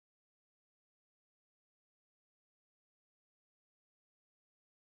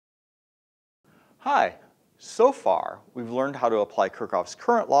Hi, so far we've learned how to apply Kirchhoff's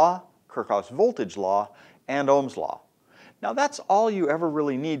current law, Kirchhoff's voltage law, and Ohm's law. Now that's all you ever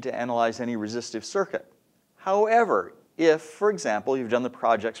really need to analyze any resistive circuit. However, if, for example, you've done the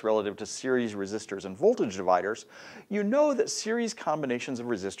projects relative to series resistors and voltage dividers, you know that series combinations of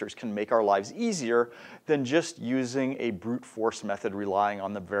resistors can make our lives easier than just using a brute force method relying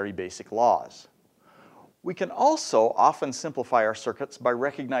on the very basic laws. We can also often simplify our circuits by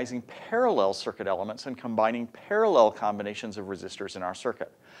recognizing parallel circuit elements and combining parallel combinations of resistors in our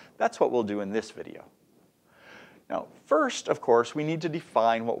circuit. That's what we'll do in this video. Now, first, of course, we need to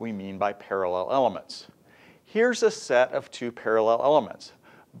define what we mean by parallel elements. Here's a set of two parallel elements.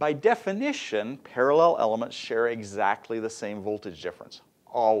 By definition, parallel elements share exactly the same voltage difference,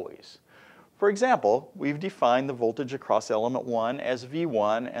 always. For example, we've defined the voltage across element 1 as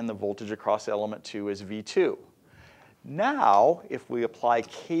V1 and the voltage across element 2 as V2. Now, if we apply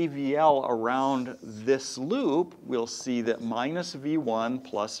KVL around this loop, we'll see that minus V1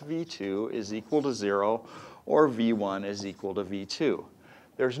 plus V2 is equal to 0, or V1 is equal to V2.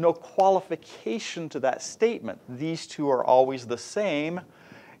 There's no qualification to that statement. These two are always the same,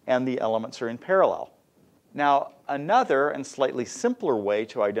 and the elements are in parallel. Now, another and slightly simpler way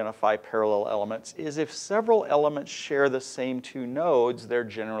to identify parallel elements is if several elements share the same two nodes, they're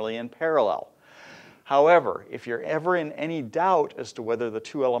generally in parallel. However, if you're ever in any doubt as to whether the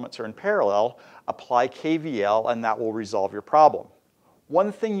two elements are in parallel, apply KVL and that will resolve your problem.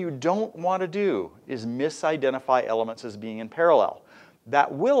 One thing you don't want to do is misidentify elements as being in parallel. That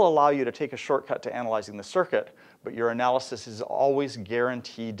will allow you to take a shortcut to analyzing the circuit, but your analysis is always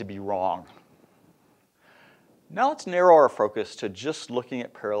guaranteed to be wrong. Now let's narrow our focus to just looking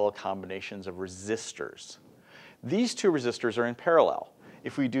at parallel combinations of resistors. These two resistors are in parallel.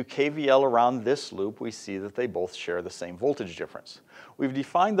 If we do KVL around this loop, we see that they both share the same voltage difference. We've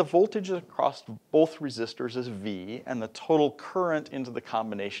defined the voltage across both resistors as V and the total current into the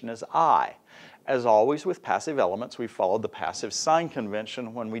combination as I. As always with passive elements, we followed the passive sign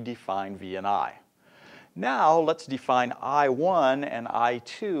convention when we define V and I. Now let's define I1 and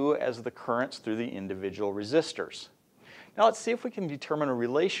I2 as the currents through the individual resistors. Now let's see if we can determine a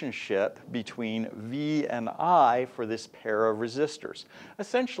relationship between V and I for this pair of resistors.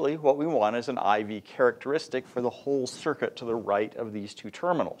 Essentially, what we want is an IV characteristic for the whole circuit to the right of these two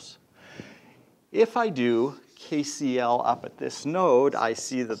terminals. If I do KCL up at this node, I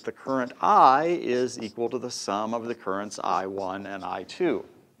see that the current I is equal to the sum of the currents I1 and I2.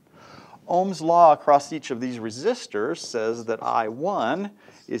 Ohm's law across each of these resistors says that I1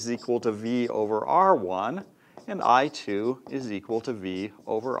 is equal to V over R1 and I2 is equal to V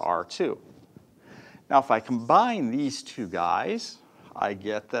over R2. Now if I combine these two guys, I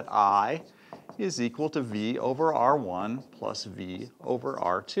get that I is equal to V over R1 plus V over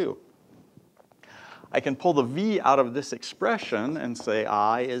R2. I can pull the V out of this expression and say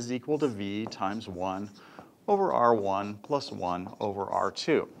I is equal to V times 1 over R1 plus 1 over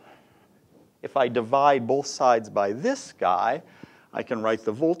R2. If I divide both sides by this guy, I can write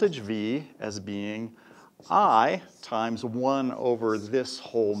the voltage V as being I times 1 over this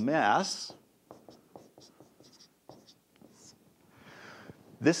whole mess.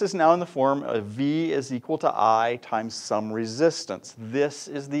 This is now in the form of V is equal to I times some resistance. This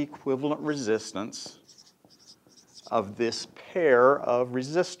is the equivalent resistance of this pair of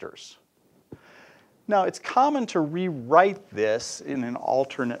resistors. Now, it's common to rewrite this in an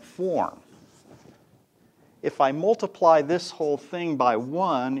alternate form. If I multiply this whole thing by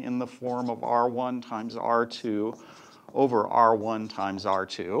 1 in the form of R1 times R2 over R1 times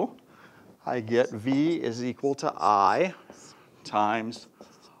R2, I get V is equal to I times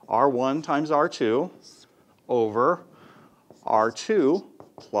R1 times R2 over R2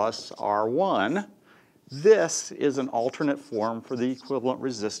 plus R1. This is an alternate form for the equivalent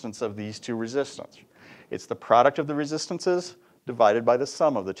resistance of these two resistances. It's the product of the resistances divided by the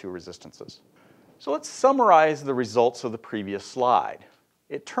sum of the two resistances. So let's summarize the results of the previous slide.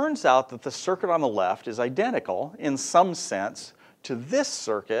 It turns out that the circuit on the left is identical, in some sense, to this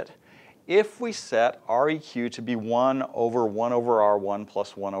circuit if we set Req to be 1 over R1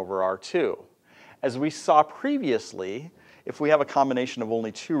 plus 1 over R2. As we saw previously, if we have a combination of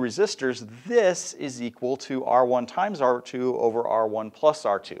only two resistors, this is equal to R1 times R2 over R1 plus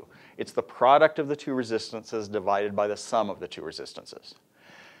R2. It's the product of the two resistances divided by the sum of the two resistances.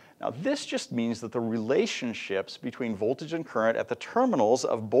 Now this just means that the relationships between voltage and current at the terminals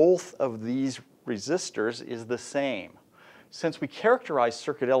of both of these resistors is the same. Since we characterize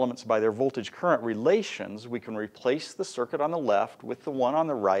circuit elements by their voltage-current relations, we can replace the circuit on the left with the one on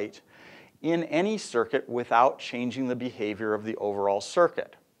the right in any circuit without changing the behavior of the overall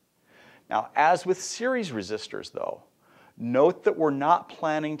circuit. Now, as with series resistors though, note that we're not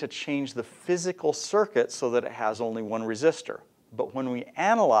planning to change the physical circuit so that it has only one resistor. But when we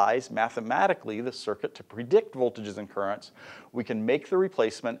analyze mathematically the circuit to predict voltages and currents, we can make the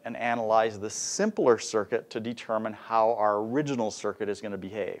replacement and analyze the simpler circuit to determine how our original circuit is going to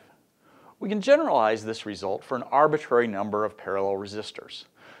behave. We can generalize this result for an arbitrary number of parallel resistors.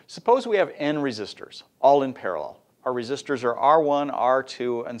 Suppose we have n resistors, all in parallel. Our resistors are R1,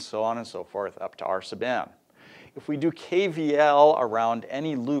 R2, and so on and so forth up to R sub n. If we do KVL around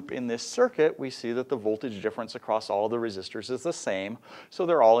any loop in this circuit, we see that the voltage difference across all the resistors is the same, so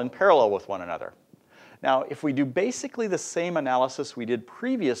they're all in parallel with one another. Now, if we do basically the same analysis we did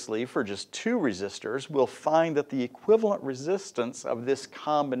previously for just two resistors, we'll find that the equivalent resistance of this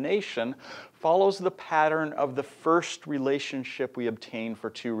combination follows the pattern of the first relationship we obtained for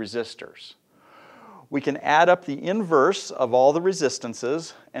two resistors. We can add up the inverse of all the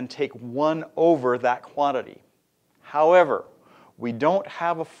resistances and take 1 over that quantity. However, we don't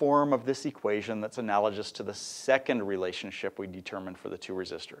have a form of this equation that's analogous to the second relationship we determined for the two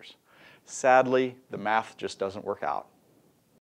resistors. Sadly, the math just doesn't work out.